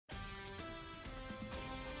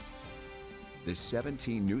This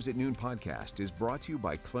 17 News at Noon podcast is brought to you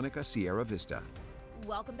by Clinica Sierra Vista.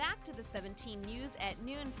 Welcome back to the 17 News at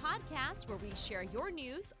Noon podcast, where we share your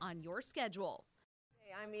news on your schedule.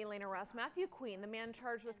 Hey, I'm Elena Russ. Matthew Queen, the man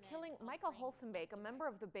charged with killing Michael Holsenbeek, a member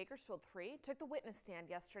of the Bakersfield Three, took the witness stand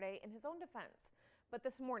yesterday in his own defense. But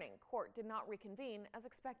this morning, court did not reconvene as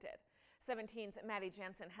expected. 17's Maddie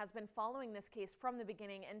Jansen has been following this case from the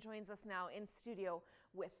beginning and joins us now in studio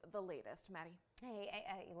with the latest. Maddie. Hey,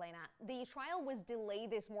 Elena. The trial was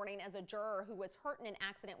delayed this morning as a juror who was hurt in an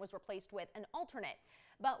accident was replaced with an alternate.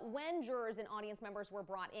 But when jurors and audience members were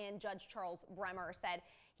brought in, Judge Charles Bremer said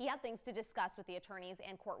he had things to discuss with the attorneys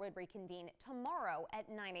and court would reconvene tomorrow at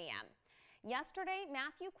 9 a.m. Yesterday,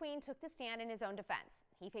 Matthew Queen took the stand in his own defense.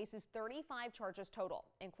 He faces 35 charges total,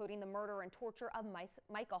 including the murder and torture of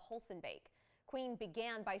Michael Holsenbeek. Queen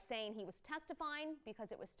began by saying he was testifying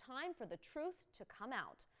because it was time for the truth to come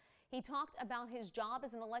out. He talked about his job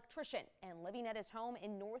as an electrician and living at his home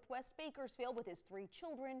in Northwest Bakersfield with his 3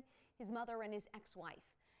 children, his mother, and his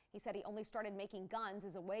ex-wife. He said he only started making guns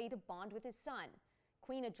as a way to bond with his son.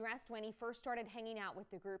 Queen addressed when he first started hanging out with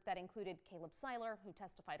the group that included Caleb Seiler, who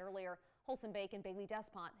testified earlier, Holsenbeek, and Bailey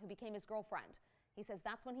Despot, who became his girlfriend. He says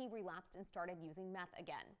that's when he relapsed and started using meth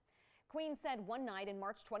again. Queen said one night in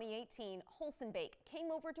March 2018, Holsenbeek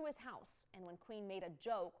came over to his house, and when Queen made a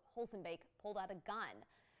joke, Holsenbeek pulled out a gun.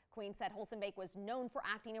 Queen said Holsenbeek was known for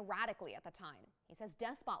acting erratically at the time. He says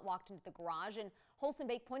Despot walked into the garage and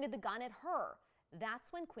Holsenbeek pointed the gun at her.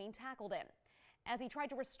 That's when Queen tackled him. As he tried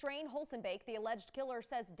to restrain Holsenbeek, the alleged killer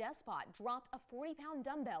says Despot dropped a 40-pound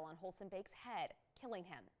dumbbell on Holsenbeek's head, killing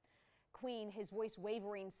him. Queen, his voice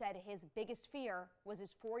wavering, said his biggest fear was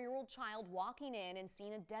his 4-year-old child walking in and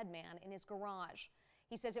seeing a dead man in his garage.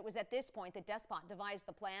 He says it was at this point that Despot devised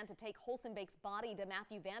the plan to take Holsenbeek's body to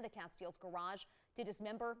Matthew Van de Castiel's garage to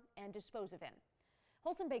dismember and dispose of him.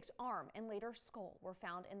 Holsenbeek's arm and later skull were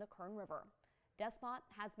found in the Kern River. Despot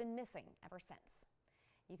has been missing ever since.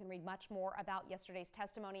 You can read much more about yesterday's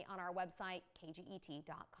testimony on our website,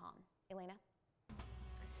 kget.com. Elena?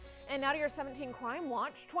 And now to your 17 Crime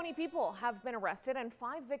Watch. 20 people have been arrested and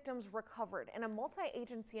 5 victims recovered in a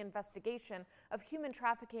multi-agency investigation of human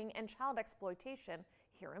trafficking and child exploitation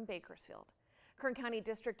here in Bakersfield. Kern County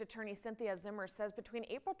District Attorney Cynthia Zimmer says between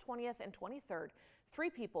April 20th and 23rd, 3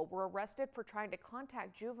 people were arrested for trying to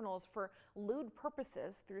contact juveniles for lewd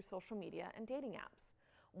purposes through social media and dating apps.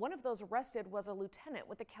 One of those arrested was a lieutenant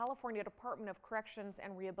with the California Department of Corrections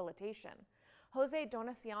and Rehabilitation. Jose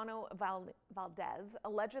Donaciano Valdez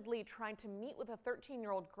allegedly tried to meet with a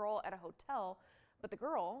 13-year-old girl at a hotel, but the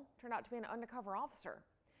girl turned out to be an undercover officer.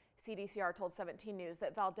 CDCR told 17 News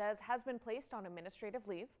that Valdez has been placed on administrative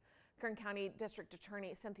leave. Kern County District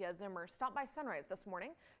Attorney Cynthia Zimmer stopped by Sunrise this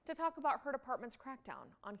morning to talk about her department's crackdown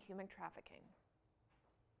on human trafficking.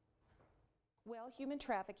 Well, human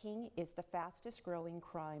trafficking is the fastest growing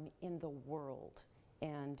crime in the world,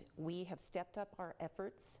 and we have stepped up our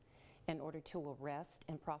efforts in order to arrest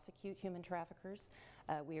and prosecute human traffickers.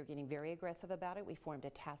 We are getting very aggressive about it. We formed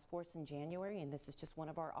a task force in January, and this is just one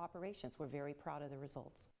of our operations. We're very proud of the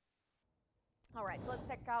results. All right, so let's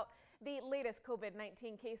check out the latest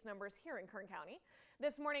COVID-19 case numbers here in Kern County.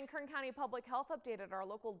 This morning, Kern County Public Health updated our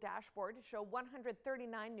local dashboard to show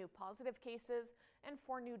 139 new positive cases and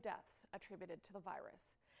 4 new deaths attributed to the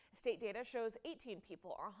virus. State data shows 18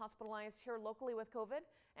 people are hospitalized here locally with COVID,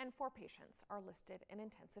 and 4 patients are listed in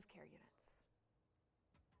intensive care units.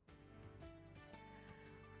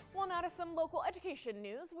 Well, now to some local education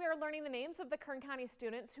news. We are learning the names of the Kern County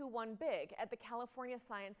students who won big at the California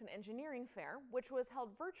Science and Engineering Fair, which was held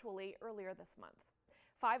virtually earlier this month.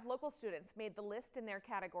 5 local students made the list in their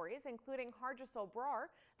categories, including Harjasol Brar,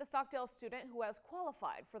 the Stockdale student who has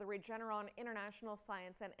qualified for the Regeneron International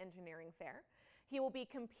Science and Engineering Fair. He will be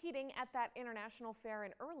competing at that international fair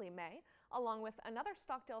in early May, along with another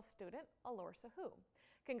Stockdale student, Alor Sahu.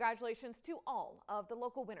 Congratulations to all of the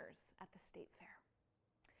local winners at the state fair.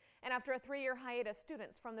 And after a 3-year hiatus,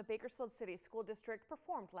 students from the Bakersfield City School District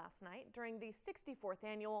performed last night during the 64th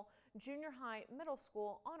annual Junior High Middle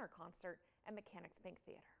School Honor Concert at Mechanics Bank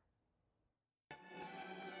Theater.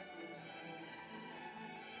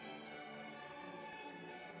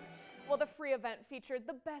 Well, the free event featured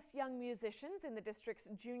the best young musicians in the district's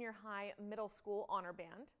Junior High Middle School Honor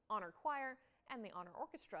Band, Honor Choir, and the Honor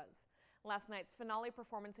Orchestras. Last night's finale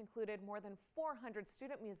performance included more than 400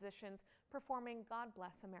 student musicians performing God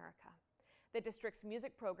Bless America. The district's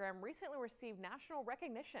music program recently received national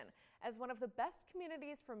recognition as one of the best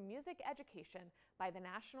communities for music education by the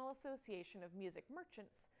National Association of Music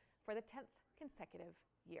Merchants for the 10th consecutive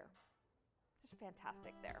year. Just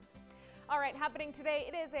fantastic there. All right, happening today,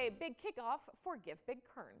 it is a big kickoff for Give Big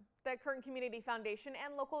Kern. The Kern Community Foundation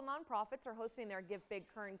and local nonprofits are hosting their Give Big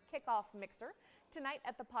Kern kickoff mixer tonight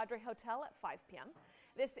at the Padre Hotel at 5 p.m.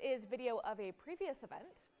 This is video of a previous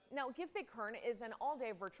event. Now, Give Big Kern is an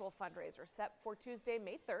all-day virtual fundraiser set for Tuesday,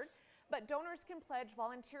 May 3rd, but donors can pledge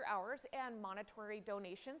volunteer hours and monetary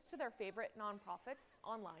donations to their favorite nonprofits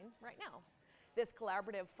online right now. This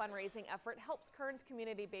collaborative fundraising effort helps Kern's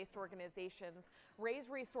community-based organizations raise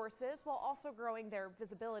resources while also growing their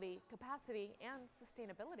visibility, capacity, and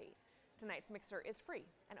sustainability. Tonight's mixer is free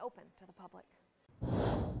and open to the public.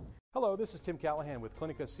 Hello, this is Tim Callahan with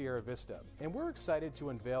Clinica Sierra Vista, and we're excited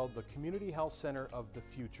to unveil the Community Health Center of the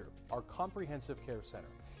Future, our comprehensive care center.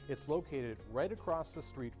 It's located right across the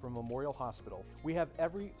street from Memorial Hospital. We have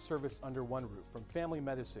every service under one roof, from family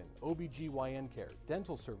medicine, OBGYN care,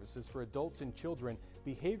 dental services for adults and children,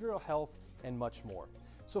 behavioral health, and much more.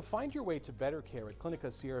 So find your way to better care at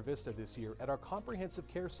Clinica Sierra Vista this year at our comprehensive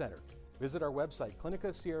care center. Visit our website,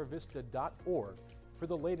 clinicasierravista.org, for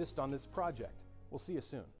the latest on this project. We'll see you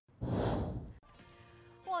soon.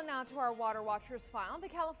 Well, now to our Water Watchers file. The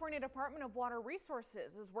California Department of Water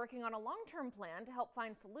Resources is working on a long-term plan to help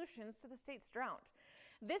find solutions to the state's drought.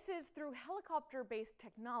 This is through helicopter-based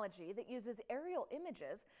technology that uses aerial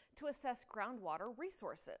images to assess groundwater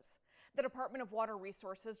resources. The Department of Water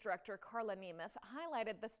Resources Director Carla Nemeth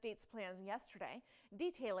highlighted the state's plans yesterday,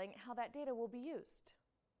 detailing how that data will be used.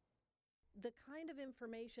 The kind of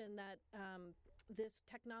information that this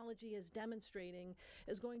technology is demonstrating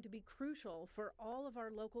is going to be crucial for all of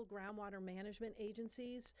our local groundwater management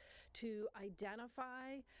agencies to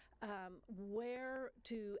identify where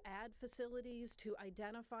to add facilities, to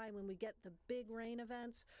identify when we get the big rain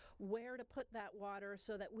events, where to put that water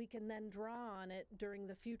so that we can then draw on it during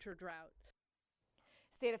the future drought.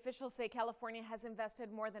 State officials say California has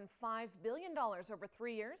invested more than $5 billion over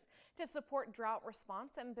 3 years to support drought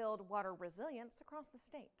response and build water resilience across the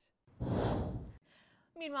state.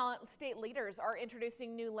 Meanwhile, state leaders are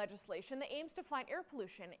introducing new legislation that aims to fight air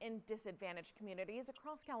pollution in disadvantaged communities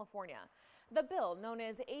across California. The bill, known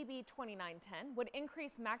as AB 2910, would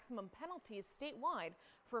increase maximum penalties statewide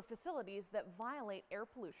for facilities that violate air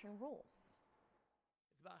pollution rules.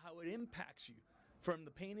 It's about how it impacts you. From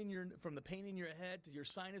the pain in your head to your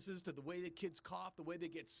sinuses to the way that kids cough, the way they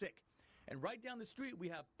get sick. And right down the street, we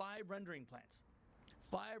have 5 rendering plants.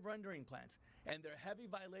 5 rendering plants. And they're heavy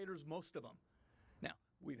violators, most of them. Now,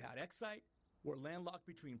 we've had Excite, we're landlocked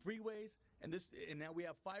between freeways, and now we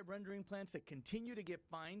have 5 rendering plants that continue to get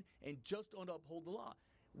fined and just don't uphold the law.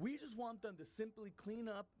 We just want them to simply clean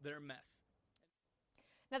up their mess.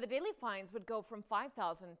 Now, the daily fines would go from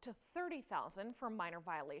 $5,000 to $30,000 for minor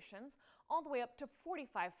violations, all the way up to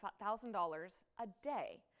 $45,000 a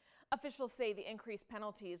day. Officials say the increased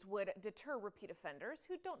penalties would deter repeat offenders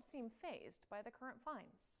who don't seem fazed by the current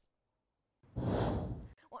fines.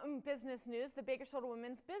 Well, in business news, the Bakersfield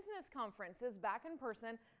Women's Business Conference is back in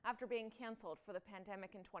person after being canceled for the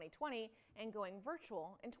pandemic in 2020 and going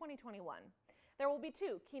virtual in 2021. There will be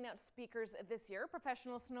 2 keynote speakers this year,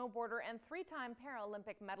 professional snowboarder and 3-time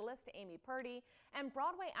Paralympic medalist Amy Purdy and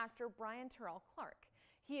Broadway actor Brian Terrell Clark.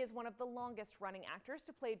 He is one of the longest-running actors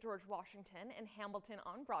to play George Washington in Hamilton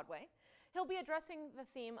on Broadway. He'll be addressing the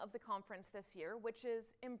theme of the conference this year, which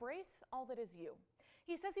is Embrace All That Is You.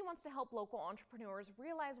 He says he wants to help local entrepreneurs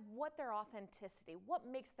realize what their authenticity, what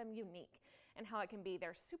makes them unique, and how it can be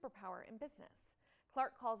their superpower in business.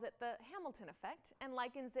 Clark calls it the Hamilton effect and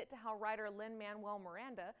likens it to how writer Lin-Manuel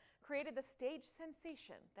Miranda created the stage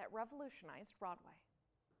sensation that revolutionized Broadway.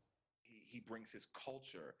 He brings his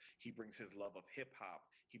culture, he brings his love of hip-hop,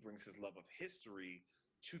 he brings his love of history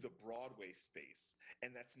to the Broadway space.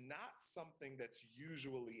 And that's not something that's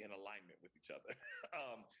usually in alignment with each other.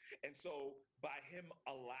 And so by him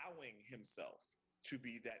allowing himself to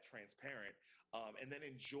be that transparent and then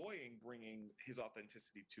enjoying bringing his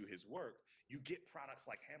authenticity to his work, you get products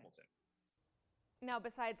like Hamilton. Now,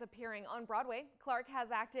 besides appearing on Broadway, Clark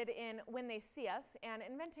has acted in When They See Us and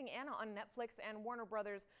Inventing Anna on Netflix and Warner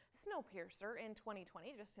Brothers' Snowpiercer in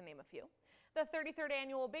 2020, just to name a few. The 33rd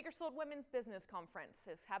annual Bakersfield Women's Business Conference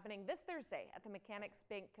is happening this Thursday at the Mechanics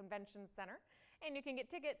Bank Convention Center, and you can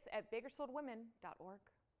get tickets at bakersfieldwomen.org.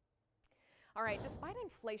 All right, despite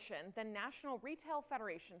inflation, the National Retail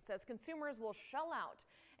Federation says consumers will shell out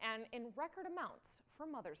and in record amounts for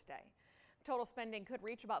Mother's Day. Total spending could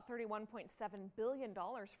reach about $31.7 billion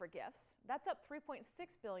for gifts. That's up $3.6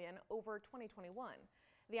 billion over 2021.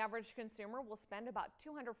 The average consumer will spend about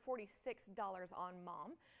 $246 on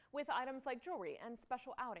mom, with items like jewelry and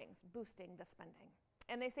special outings boosting the spending.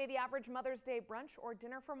 And they say the average Mother's Day brunch or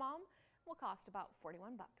dinner for mom will cost about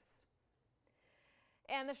 $41.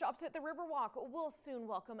 And the shops at the Riverwalk will soon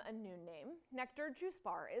welcome a new name. Nectar Juice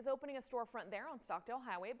Bar is opening a storefront there on Stockdale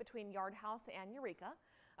Highway between Yard House and Eureka.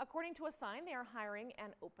 According to a sign, they are hiring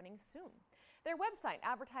and opening soon. Their website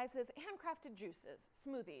advertises handcrafted juices,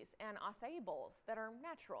 smoothies, and acai bowls that are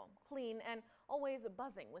natural, clean, and always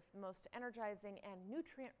buzzing with the most energizing and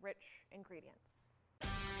nutrient-rich ingredients.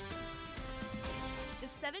 The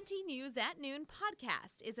 17 News at Noon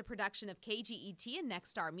podcast is a production of KGET and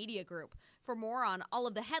Nexstar Media Group. For more on all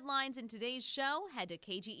of the headlines in today's show, head to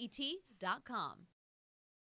kget.com.